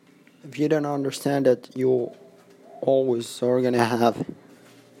if you don't understand that, you always are gonna have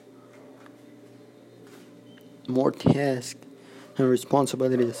more tasks and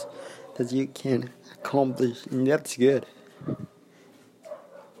responsibilities that you can accomplish, and that's good.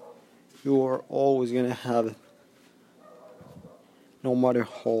 You are always gonna have it, no matter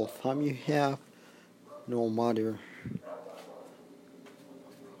how time you have, no matter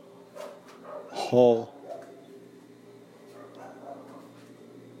how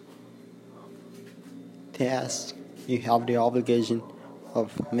tasks you have the obligation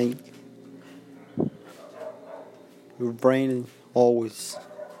of make. Your brain always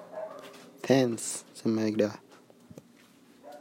tends to make that.